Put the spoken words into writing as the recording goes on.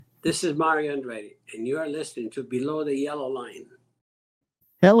This is Mario Andretti, and you are listening to Below the Yellow Line.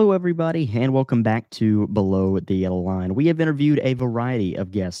 Hello, everybody, and welcome back to Below the Yellow Line. We have interviewed a variety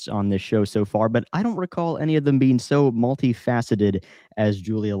of guests on this show so far, but I don't recall any of them being so multifaceted as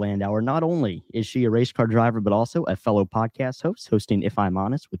Julia Landauer. Not only is she a race car driver, but also a fellow podcast host, hosting If I'm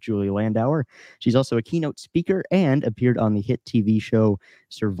Honest with Julia Landauer. She's also a keynote speaker and appeared on the hit TV show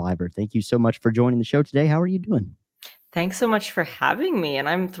Survivor. Thank you so much for joining the show today. How are you doing? Thanks so much for having me, and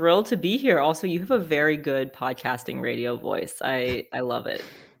I'm thrilled to be here. Also, you have a very good podcasting radio voice. I love it.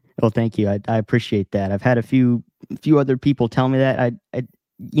 Well, thank you. I appreciate that. I've had a few other people tell me that. I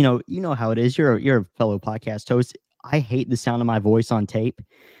you know how it is. You're a fellow podcast host. I hate the sound of my voice on tape.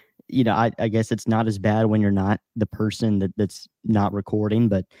 I guess it's not as bad when you're not the person that's not recording,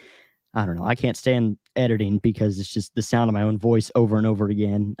 but I don't know. I can't stand editing because it's just the sound of my own voice over and over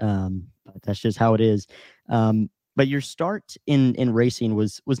again. But that's just how it is. But your start in racing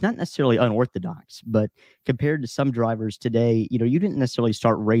was not necessarily unorthodox, but compared to some drivers today, you didn't necessarily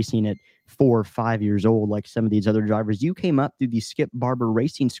start racing at 4 or 5 years old like some of these other drivers. You came up through the Skip Barber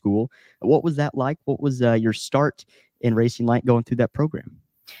Racing School. What was that like? What was your start in racing like going through that program?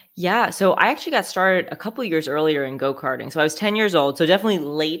 Yeah, so I actually got started a couple of years earlier in go-karting. So I was 10 years old, so definitely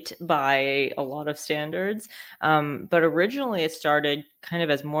late by a lot of standards. But originally it started kind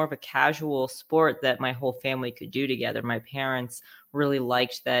of as more of a casual sport that my whole family could do together. My parents really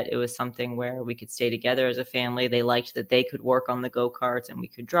liked that it was something where we could stay together as a family. They liked that they could work on the go-karts and we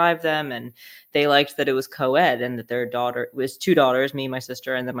could drive them. And they liked that it was co-ed and that their daughter was 2 daughters, me, my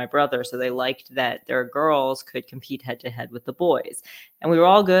sister, and then my brother. So they liked that their girls could compete head to head with the boys. And we were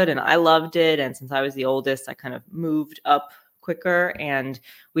all good and I loved it. And since I was the oldest, I kind of moved up quicker. And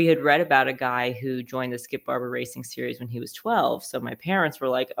we had read about a guy who joined the Skip Barber Racing Series when he was 12. So my parents were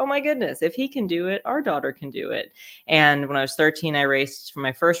like, oh my goodness, if he can do it, our daughter can do it. And when I was 13, I raced for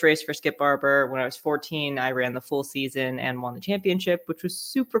my first race for Skip Barber. When I was 14, I ran the full season and won the championship, which was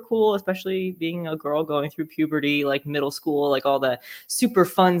super cool, especially being a girl going through puberty, like middle school, like all the super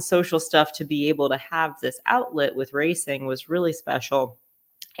fun social stuff. To be able to have this outlet with racing was really special.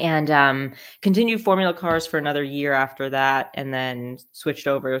 And continued Formula cars for another year after that, and then switched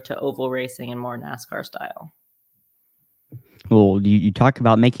over to oval racing and more NASCAR style. Well, you talk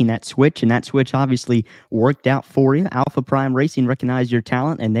about making that switch, and that switch obviously worked out for you. Alpha Prime Racing recognized your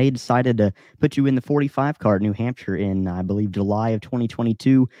talent, and they decided to put you in the 45 car at New Hampshire in, I believe, July of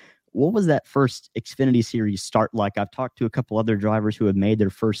 2022. What was that first Xfinity Series start like? I've talked to a couple other drivers who have made their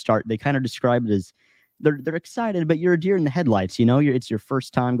first start. They kind of describe it as they're excited, but you're a deer in the headlights. It's your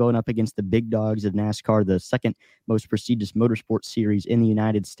first time going up against the big dogs of NASCAR, the second most prestigious motorsport series in the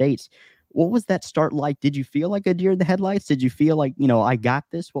United States. What was that start like? Did you feel like a deer in the headlights? Did you feel like, I got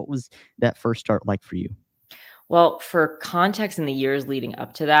this? What was that first start like for you? Well, for context in the years leading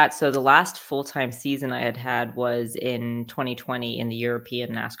up to that, so the last full-time season I had was in 2020 in the European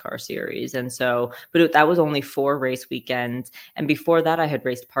NASCAR series. And so, that was only 4 race weekends. And before that, I had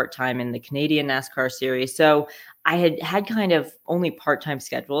raced part-time in the Canadian NASCAR series. So I had kind of only part-time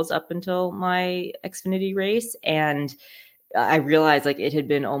schedules up until my Xfinity race. And I realized like it had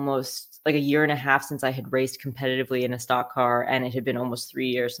been almost like a year and a half since I had raced competitively in a stock car. And it had been almost 3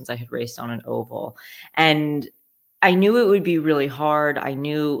 years since I had raced on an oval. And I knew it would be really hard. I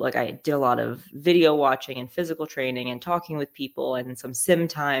knew, like, I did a lot of video watching and physical training and talking with people and some sim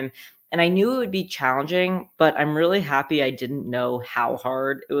time. And I knew it would be challenging, but I'm really happy I didn't know how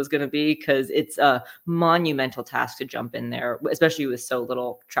hard it was going to be, because it's a monumental task to jump in there, especially with so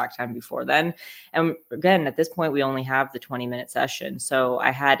little track time before then. And again, at this point, we only have the 20-minute session. So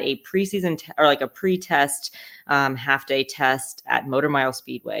I had a preseason or like a pre-test half-day test at Motor Mile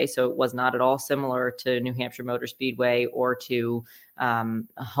Speedway. So it was not at all similar to New Hampshire Motor Speedway or to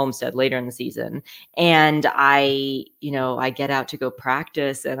Homestead later in the season. And I get out to go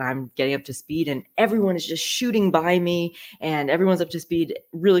practice and I'm getting up to speed and everyone is just shooting by me and everyone's up to speed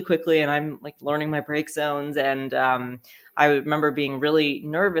really quickly. And I'm like learning my brake zones. And I remember being really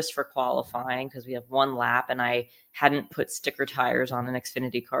nervous for qualifying because we have 1 lap and I hadn't put sticker tires on an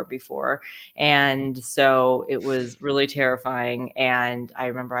Xfinity car before. And so it was really terrifying. And I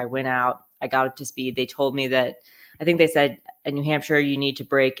remember I went out, I got up to speed. They told me that, I think they said in New Hampshire, you need to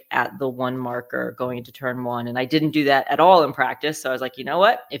brake at the 1 marker going into turn 1. And I didn't do that at all in practice. So I was like, you know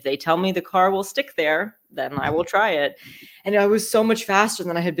what? If they tell me the car will stick there, then I will try it. And I was so much faster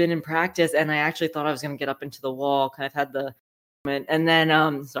than I had been in practice. And I actually thought I was going to get up into the wall, kind of had the moment. And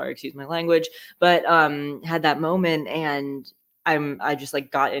then, sorry, excuse my language, but had that moment. And I just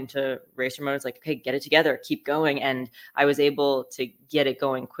like got into racer mode. It's like, okay, get it together, keep going. And I was able to get it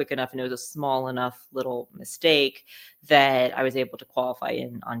going quick enough. And it was a small enough little mistake that I was able to qualify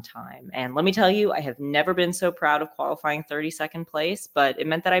in on time. And let me tell you, I have never been so proud of qualifying 32nd place, but it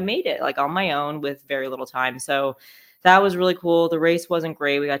meant that I made it like on my own with very little time. So that was really cool. The race wasn't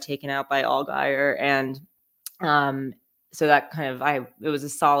great. We got taken out by Allgaier, and so that kind of it was a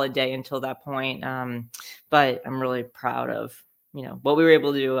solid day until that point. But I'm really proud of what we were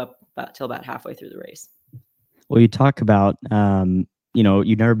able to do up till about halfway through the race. Well, you talk about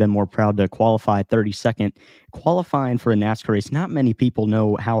you've never been more proud to qualify 32nd. Qualifying for a NASCAR race, not many people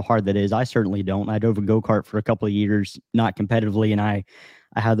know how hard that is. I certainly don't. I drove a go-kart for a couple of years, not competitively, and I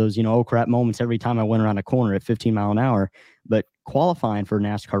had those, oh crap moments every time I went around a corner at 15 mile an hour. But qualifying for a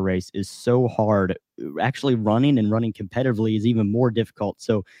NASCAR race is so hard. Actually running competitively is even more difficult.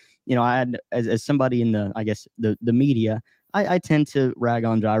 So, I had, as somebody in the media, I tend to rag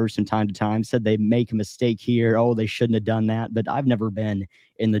on drivers from time to time, said they make a mistake here. Oh, they shouldn't have done that. But I've never been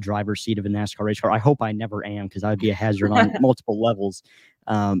in the driver's seat of a NASCAR race car. I hope I never am, because I'd be a hazard on multiple levels.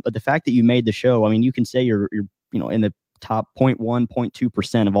 But the fact that you made the show, I mean, you can say you're in the top 0.1,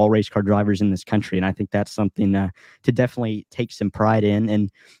 0.2% of all race car drivers in this country. And I think that's something to definitely take some pride in.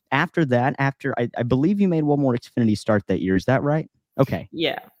 And after that, I believe you made one more Xfinity start that year. Is that right? Okay.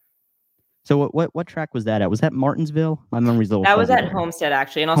 Yeah. So what track was that at? Was that Martinsville? My memory's a little That was at there. Homestead,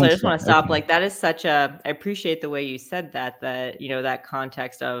 actually. And also, Homestead, I just want to stop. okay. Like, that is I appreciate the way you said that, that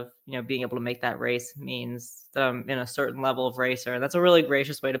context of, being able to make that race means in a certain level of racer. And that's a really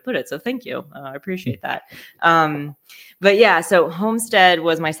gracious way to put it. So thank you. I appreciate that. But yeah, so Homestead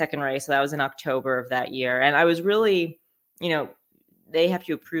was my second race. So that was in October of that year. And I was really, they have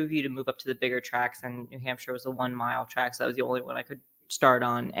to approve you to move up to the bigger tracks. And New Hampshire was a 1 mile track. So that was the only one I could start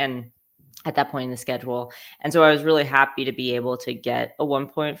on. And at that point in the schedule. And so I was really happy to be able to get a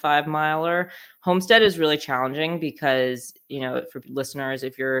 1.5 miler. Homestead is really challenging because, for listeners,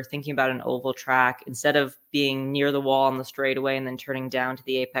 if you're thinking about an oval track, instead of being near the wall on the straightaway and then turning down to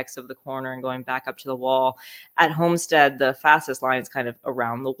the apex of the corner and going back up to the wall, at Homestead, the fastest line is kind of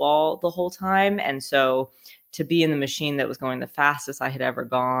around the wall the whole time. And so to be in the machine that was going the fastest I had ever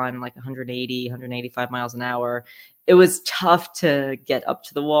gone, like 180, 185 miles an hour, it was tough to get up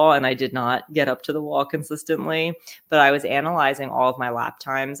to the wall, and I did not get up to the wall consistently. But I was analyzing all of my lap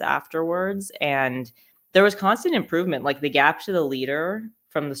times afterwards, and there was constant improvement. Like, the gap to the leader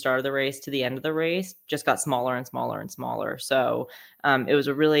from the start of the race to the end of the race just got smaller and smaller and smaller. So it was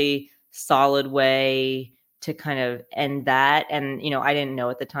a really solid way to kind of end that. And, I didn't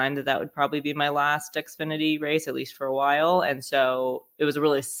know at the time that would probably be my last Xfinity race, at least for a while. And so it was a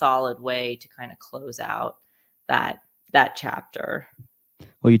really solid way to kind of close out that chapter.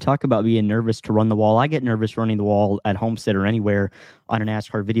 Well, you talk about being nervous to run the wall. I get nervous running the wall at Homestead or anywhere on a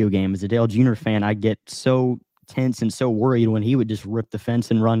NASCAR video game. As a Dale Jr. fan, I get so tense and so worried when he would just rip the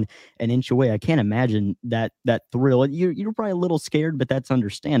fence and run an inch away. I can't imagine that thrill. You're probably a little scared, but that's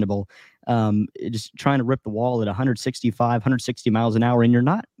understandable. Just trying to rip the wall at 160 miles an hour, and you're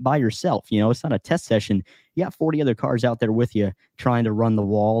not by yourself. It's not a test session. You got 40 other cars out there with you trying to run the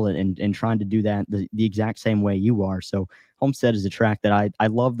wall and trying to do that the exact same way you are. So Homestead is a track that I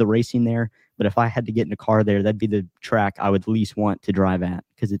love the racing there, but if I had to get in a car there, that'd be the track I would least want to drive at,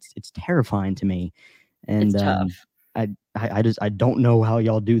 because it's terrifying to me. And it's tough. I don't know how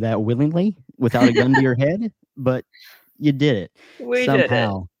y'all do that willingly without a gun to your head, but you did it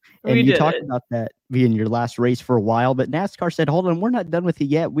somehow. And you talked about that being your last race for a while, but NASCAR said, hold on, we're not done with you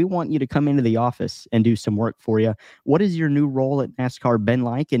yet. We want you to come into the office and do some work for you. What has your new role at NASCAR been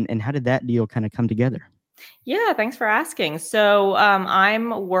like, and how did that deal kind of come together? Yeah, thanks for asking. So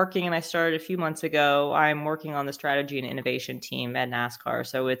I'm working, and I started a few months ago, I'm working on the strategy and innovation team at NASCAR.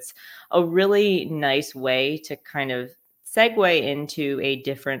 So it's a really nice way to kind of segue into a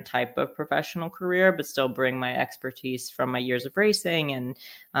different type of professional career, but still bring my expertise from my years of racing and,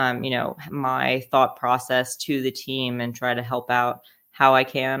 my thought process to the team, and try to help out how I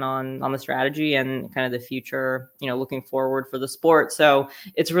can on the strategy and kind of the future, looking forward for the sport. So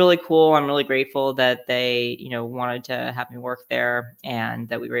it's really cool. I'm really grateful that they, wanted to have me work there, and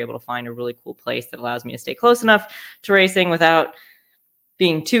that we were able to find a really cool place that allows me to stay close enough to racing without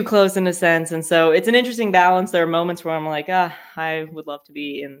being too close in a sense. And so it's an interesting balance. There are moments where I'm like, I would love to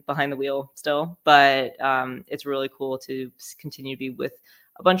be behind the wheel still, but it's really cool to continue to be with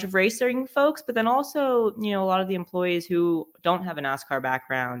a bunch of racing folks, but then also, a lot of the employees who don't have a NASCAR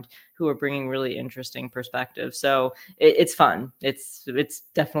background, who are bringing really interesting perspectives. So it's fun. It's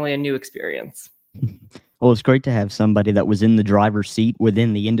definitely a new experience. Well, it's great to have somebody that was in the driver's seat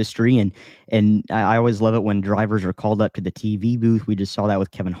within the industry, and I always love it when drivers are called up to the TV booth. We just saw that with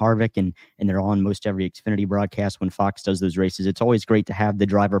Kevin Harvick, and they're on most every Xfinity broadcast when Fox does those races. It's always great to have the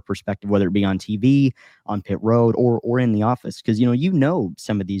driver perspective, whether it be on TV, on pit road, or in the office, because you know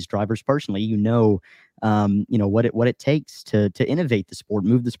some of these drivers personally. You know what it takes to innovate the sport,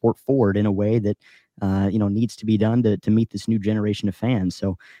 move the sport forward in a way that needs to be done to meet this new generation of fans.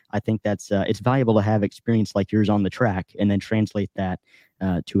 So I think that's it's valuable to have experience like yours on the track and then translate that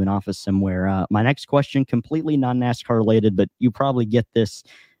to an office somewhere. My next question, completely non-NASCAR related, but you probably get this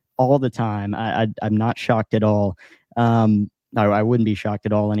all the time. I'm not shocked at all. No, I wouldn't be shocked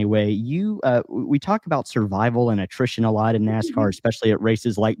at all anyway. We talk about survival and attrition a lot in NASCAR, especially at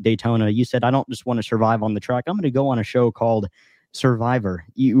races like Daytona. You said, I don't just want to survive on the track. I'm going to go on a show called Survivor.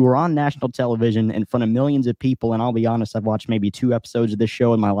 You were on national television in front of millions of people, and I'll be honest, I've watched maybe 2 episodes of this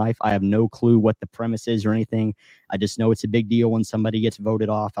show in my life. I have no clue what the premise is or anything. I just know it's a big deal when somebody gets voted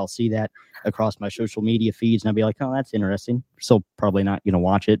off. I'll see that across my social media feeds, and I'll be like, oh, that's interesting. Still probably not going to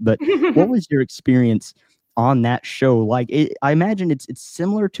watch it, but what was your experience on that show like? I imagine it's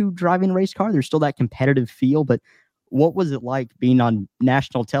similar to driving a race car. There's still that competitive feel, but what was it like being on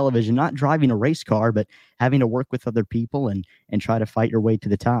national television, not driving a race car, but having to work with other people and try to fight your way to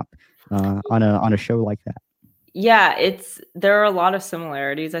the top on a show like that? Yeah, there are a lot of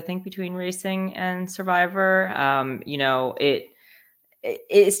similarities, I think, between racing and Survivor.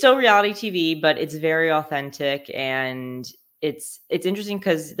 It's still reality TV, but it's very authentic, and it's interesting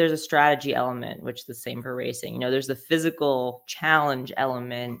because there's a strategy element, which is the same for racing. There's the physical challenge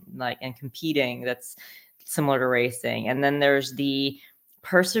element, and competing, that's similar to racing. And then there's the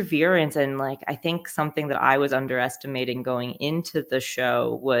perseverance. And I think something that I was underestimating going into the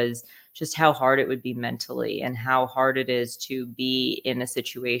show was just how hard it would be mentally, and how hard it is to be in a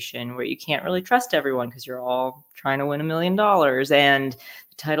situation where you can't really trust everyone because you're all trying to win $1 million and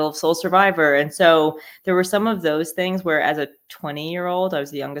the title of sole survivor. And so there were some of those things where, as a 20-year-old, I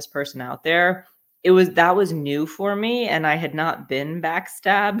was the youngest person out there. That was new for me, and I had not been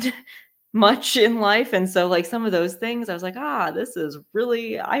backstabbed much in life. And so some of those things, I was like, this is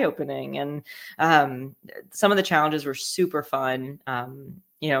really eye-opening. And some of the challenges were super fun.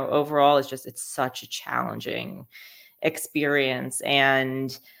 Overall, it's such a challenging experience.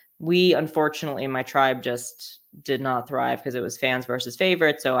 And we, unfortunately, my tribe just did not thrive because it was fans versus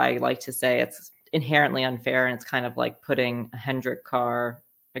favorites. So I like to say it's inherently unfair, and it's kind of like putting a Hendrick car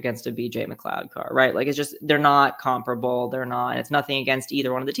against a BJ McLeod car, right? It's just, they're not comparable. It's nothing against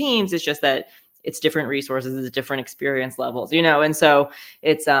either one of the teams. It's just that it's different resources, it's different experience levels, and so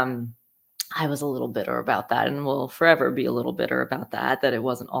it's, I was a little bitter about that, and will forever be a little bitter about that it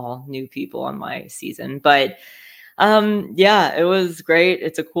wasn't all new people on my season. But yeah, it was great.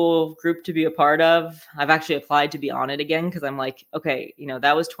 It's a cool group to be a part of. I've actually applied to be on it again because I'm like, okay,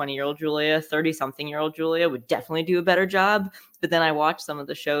 that was 20-year-old Julia. 30-something-year-old Julia would definitely do a better job. But then I watched some of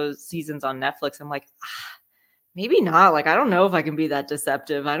the show's seasons on Netflix. I'm like, maybe not. I don't know if I can be that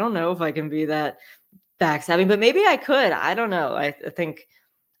deceptive. I don't know if I can be that backstabbing, but maybe I could. I don't know. I think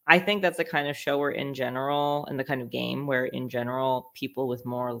that's the kind of show where, in general, and the kind of game where, in general, people with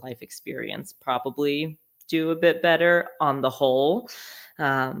more life experience probably do a bit better on the whole.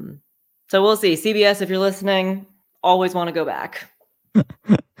 So we'll see. CBS, if you're listening, always want to go back.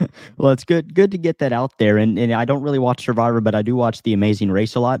 Well, it's good to get that out there. And I don't really watch Survivor, but I do watch The Amazing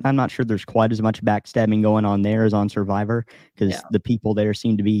Race a lot. I'm not sure there's quite as much backstabbing going on there as on Survivor, because the people there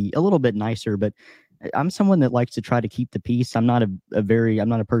seem to be a little bit nicer. But I'm someone that likes to try to keep the peace. I'm not I'm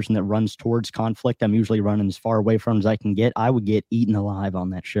not a person that runs towards conflict. I'm usually running as far away from as I can get. I would get eaten alive on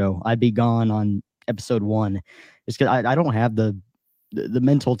that show. I'd be gone on episode 1. It's because I don't have the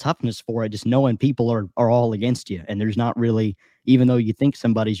mental toughness for it, just knowing people are all against you, and there's not really, even though you think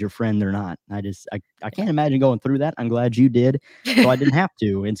somebody's your friend, they're not. I can't imagine going through that. I'm glad you did, so I didn't have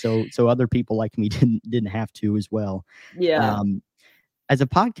to, and so other people like me didn't have to as well. As a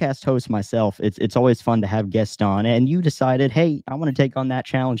podcast host myself, it's always fun to have guests on, and you decided, hey, I want to take on that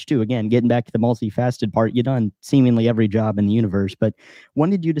challenge too. Again, getting back to the multifaceted part, you've done seemingly every job in the universe, but when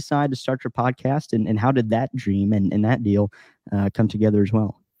did you decide to start your podcast, and how did that dream and that deal come together as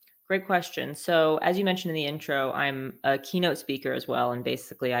well? Great question. So, as you mentioned in the intro, I'm a keynote speaker as well. And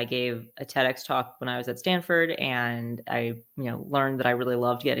basically, I gave a TEDx talk when I was at Stanford, and I, learned that I really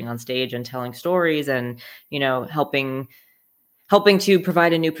loved getting on stage and telling stories, and, helping to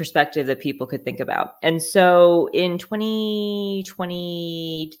provide a new perspective that people could think about. And so in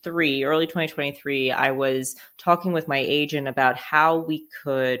 2023, early 2023, I was talking with my agent about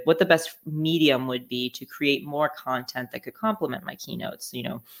what the best medium would be to create more content that could complement my keynotes.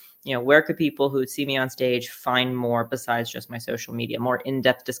 where could people who see me on stage find more besides just my social media, more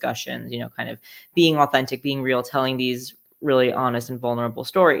in-depth discussions, kind of being authentic, being real, telling these really honest and vulnerable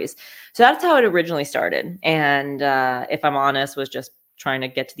stories. So that's how it originally started. And if I'm honest, was just trying to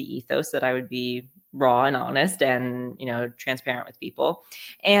get to the ethos that I would be raw and honest and, transparent with people.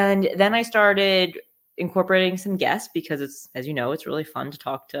 And then I started incorporating some guests because it's, as you know, it's really fun to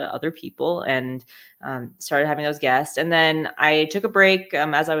talk to other people, and started having those guests. And then I took a break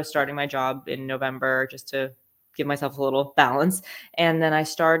as I was starting my job in November, just to give myself a little balance. And then I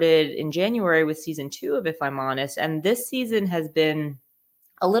started in January with season 2 of If I'm Honest. And this season has been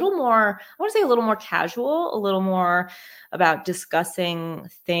a little more, I want to say a little more casual, a little more about discussing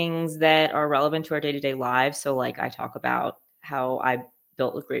things that are relevant to our day-to-day lives. So like I talk about how I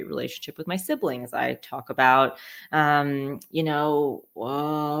built a great relationship with my siblings. I talk about, what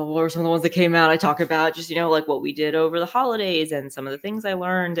were some of the ones that came out? I talk about just, like what we did over the holidays and some of the things I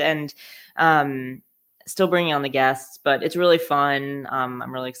learned, and still bringing on the guests, but it's really fun.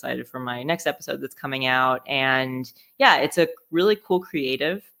 I'm really excited for my next episode that's coming out. And yeah, it's a really cool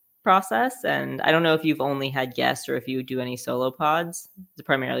creative process. And I don't know if you've only had guests or if you do any solo pods. It's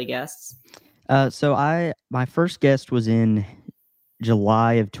primarily guests. So my first guest was in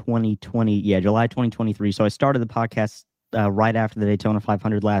July of 2020. Yeah, July 2023. So I started the podcast right after the Daytona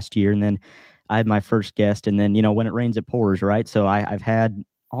 500 last year. And then I had my first guest. And then, when it rains, it pours, right? So I've had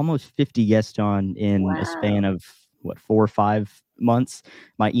almost 50 guests on in a span of 4 or 5 months.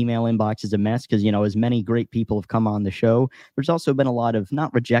 My email inbox is a mess because, as many great people have come on the show, there's also been a lot of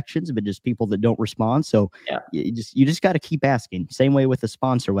not rejections, but just people that don't respond. So you just got to keep asking. Same way with a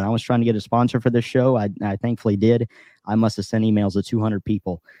sponsor. When I was trying to get a sponsor for this show, I thankfully did. I must have sent emails to 200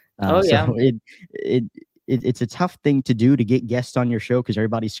 people. So it's a tough thing to do, to get guests on your show, because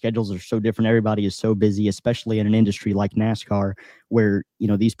everybody's schedules are so different. Everybody is so busy, especially in an industry like NASCAR, where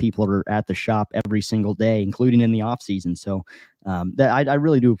these people are at the shop every single day, including in the off season. So I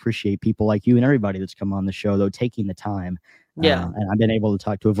really do appreciate people like you and everybody that's come on the show, though, taking the time. And I've been able to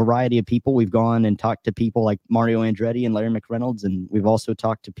talk to a variety of people. We've gone and talked to people like Mario Andretti and Larry McReynolds, and we've also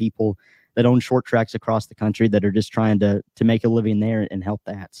talked to people that own short tracks across the country that are just trying to make a living there and help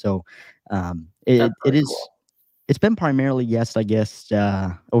that. So it's been primarily guests, I guess,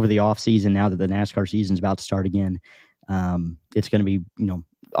 over the off season. Now that the NASCAR season's about to start again, it's going to be,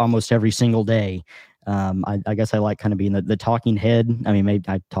 almost every single day. I guess I like kind of being the talking head. I mean, maybe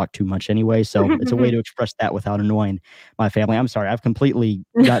I talk too much anyway, so it's a way to express that without annoying my family. I'm sorry, I've completely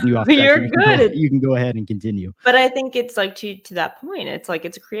gotten you off track. You're good. You can go ahead and continue. But I think it's like to that point, it's like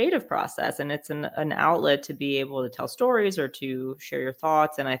it's a creative process, and it's an outlet to be able to tell stories or to share your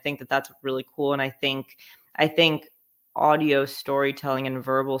thoughts. And I think that that's really cool. And I think audio storytelling and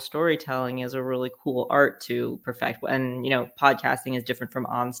verbal storytelling is a really cool art to perfect. And podcasting is different from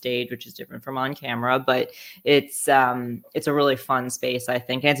on stage, which is different from on camera, but it's a really fun space, I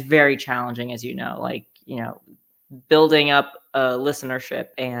think. And it's very challenging, as building up a listenership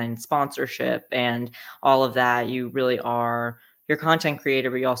and sponsorship and all of that. You really are your content creator,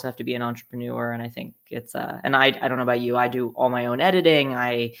 but you also have to be an entrepreneur. And I think it's and I don't know about you, I do all my own editing,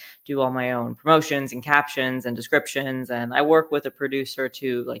 I do all my own promotions and captions and descriptions, and I work with a producer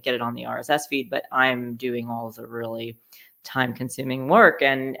to get it on the RSS feed, but I'm doing all of the really time consuming work.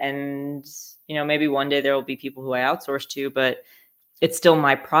 And maybe one day there will be people who I outsource to, but it's still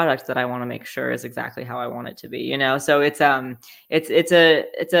my product that I want to make sure is exactly how I want it to be, so it's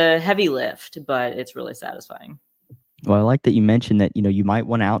a heavy lift, but it's really satisfying. Well, I like that you mentioned that, you might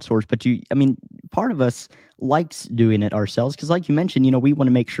want to outsource, but part of us likes doing it ourselves. Cause like you mentioned, we want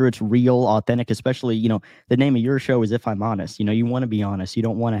to make sure it's real, authentic, especially, the name of your show is If I'm Honest. You want to be honest. You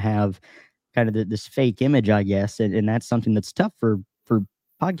don't want to have kind of this fake image, I guess. And that's something that's tough for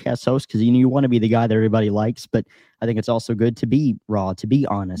podcast hosts, because, you want to be the guy that everybody likes, but I think it's also good to be raw, to be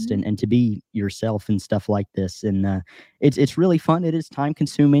honest, and to be yourself and stuff like this. And it's really fun. It is time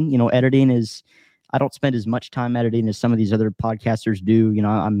consuming. Editing is, I don't spend as much time editing as some of these other podcasters do.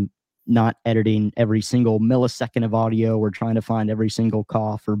 I'm not editing every single millisecond of audio. We're trying to find every single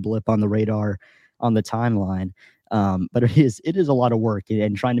cough or blip on the radar on the timeline. But it is a lot of work,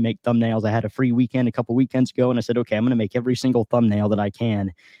 and trying to make thumbnails. I had a free weekend a couple weekends ago, and I said, okay, I'm going to make every single thumbnail that I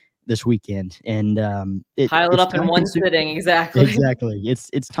can this weekend. And pile it up in one sitting. Exactly.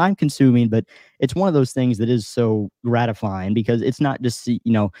 It's time consuming, but it's one of those things that is so gratifying, because it's not just,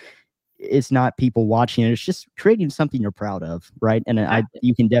 it's not people watching it. It's just creating something you're proud of. Right. And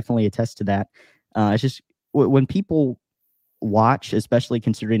you can definitely attest to that. It's just when people watch, especially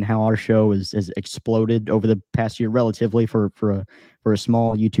considering how our show has exploded over the past year, relatively for a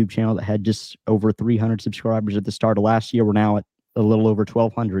small YouTube channel that had just over 300 subscribers at the start of last year. We're now at a little over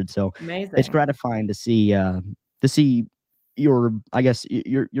 1,200. So Amazing. it's gratifying to see your, I guess,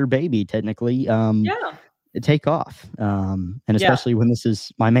 your baby technically Yeah. take off. And Yeah. especially when this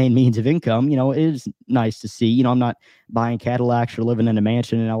is my main means of income, it is nice to see. I'm not buying Cadillacs or living in a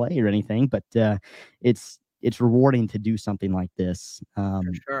mansion in LA or anything, but it's rewarding to do something like this.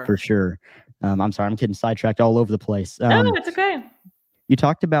 For sure. I'm sorry, I'm getting sidetracked all over the place. No, it's okay. You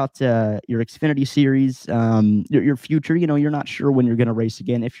talked about your Xfinity Series, your future. You're not sure when you're going to race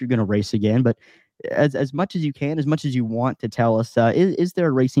again, if you're going to race again, but as much as you can, as much as you want to tell us, is there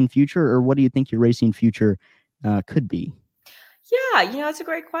a racing future, or what do you think your racing future could be? Yeah, that's a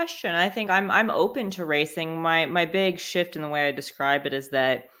great question. I think I'm open to racing. My big shift in the way I describe it is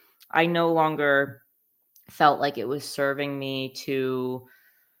that I no longer felt like it was serving me to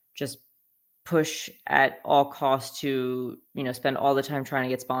just push at all costs to spend all the time trying to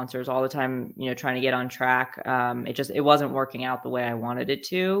get sponsors, all the time trying to get on track. It wasn't working out the way I wanted it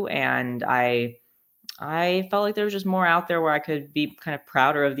to, and I felt like there was just more out there where I could be kind of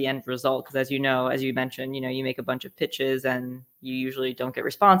prouder of the end result. Because as you mentioned, you make a bunch of pitches and you usually don't get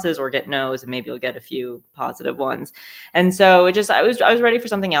responses or get no's, and maybe you'll get a few positive ones. And so I was ready for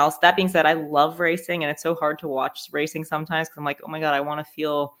something else. That being said, I love racing, and it's so hard to watch racing sometimes because I'm like, oh my God, I want to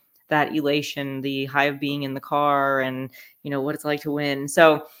feel that elation, the high of being in the car and, what it's like to win.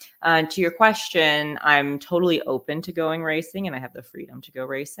 So to your question, I'm totally open to going racing and I have the freedom to go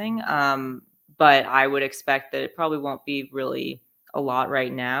racing. But I would expect that it probably won't be really a lot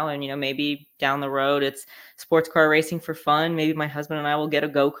right now. And, maybe down the road, it's sports car racing for fun. Maybe my husband and I will get a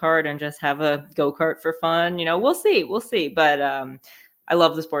go-kart and just have a go-kart for fun. We'll see. But I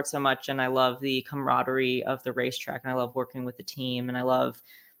love the sport so much, and I love the camaraderie of the racetrack, and I love working with the team, and I love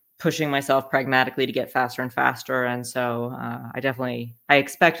pushing myself pragmatically to get faster and faster. And so I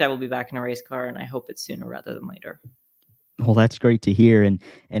expect I will be back in a race car, and I hope it's sooner rather than later. Well, that's great to hear, and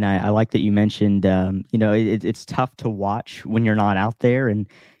I like that you mentioned, it's tough to watch when you're not out there, and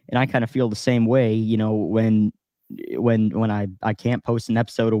I kind of feel the same way, when I can't post an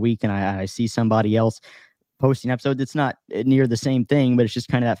episode a week, and I see somebody else posting episodes. It's not near the same thing, but it's just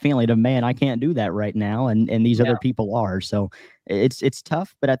kind of that feeling of, man, I can't do that right now, and these other people are. So it's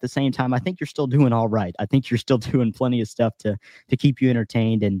tough, but at the same time, I think you're still doing all right. I think you're still doing plenty of stuff to keep you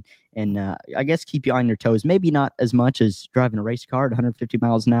entertained and I guess keep you on your toes. Maybe not as much as driving a race car at 150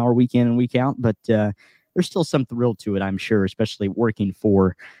 miles an hour week in and week out, but there's still some thrill to it, I'm sure, especially working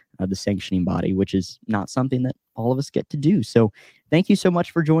for the sanctioning body, which is not something that all of us get to do. So thank you so much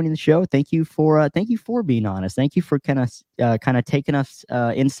for joining the show. Thank you for being honest. Thank you for kind of taking us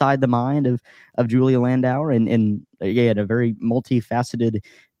inside the mind of Julia Landauer and again, a very multifaceted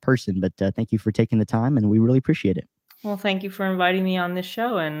person. But thank you for taking the time, and we really appreciate it. Well, thank you for inviting me on this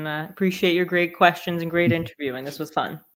show, and appreciate your great questions and great interviewing. This was fun.